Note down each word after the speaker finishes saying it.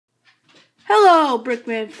Hello,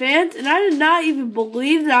 Brickman fans, and I did not even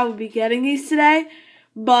believe that I would be getting these today,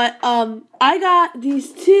 but I got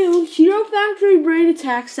these two Hero Factory Brain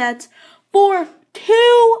Attack sets for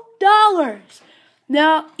 $2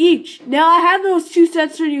 now each. Now I have those two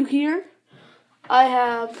sets for you here. I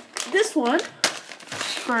have this one,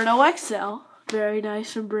 Inferno XL, very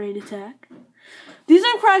nice from Brain Attack. These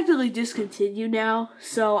are practically discontinued now,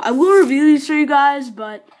 so I will review these for you guys,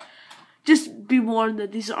 but just be warned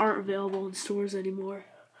that these aren't available in stores anymore.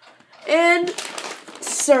 And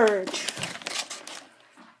Surge.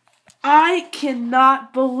 I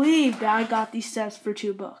cannot believe that I got these sets for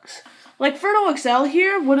 $2. Like Inferno XL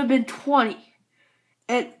here would have been $20.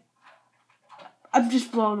 And I'm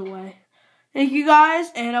just blown away. Thank you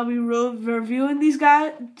guys, and I'll be reviewing these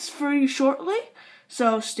guys for you shortly.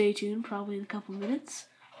 So stay tuned, probably in a couple minutes.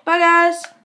 Bye guys!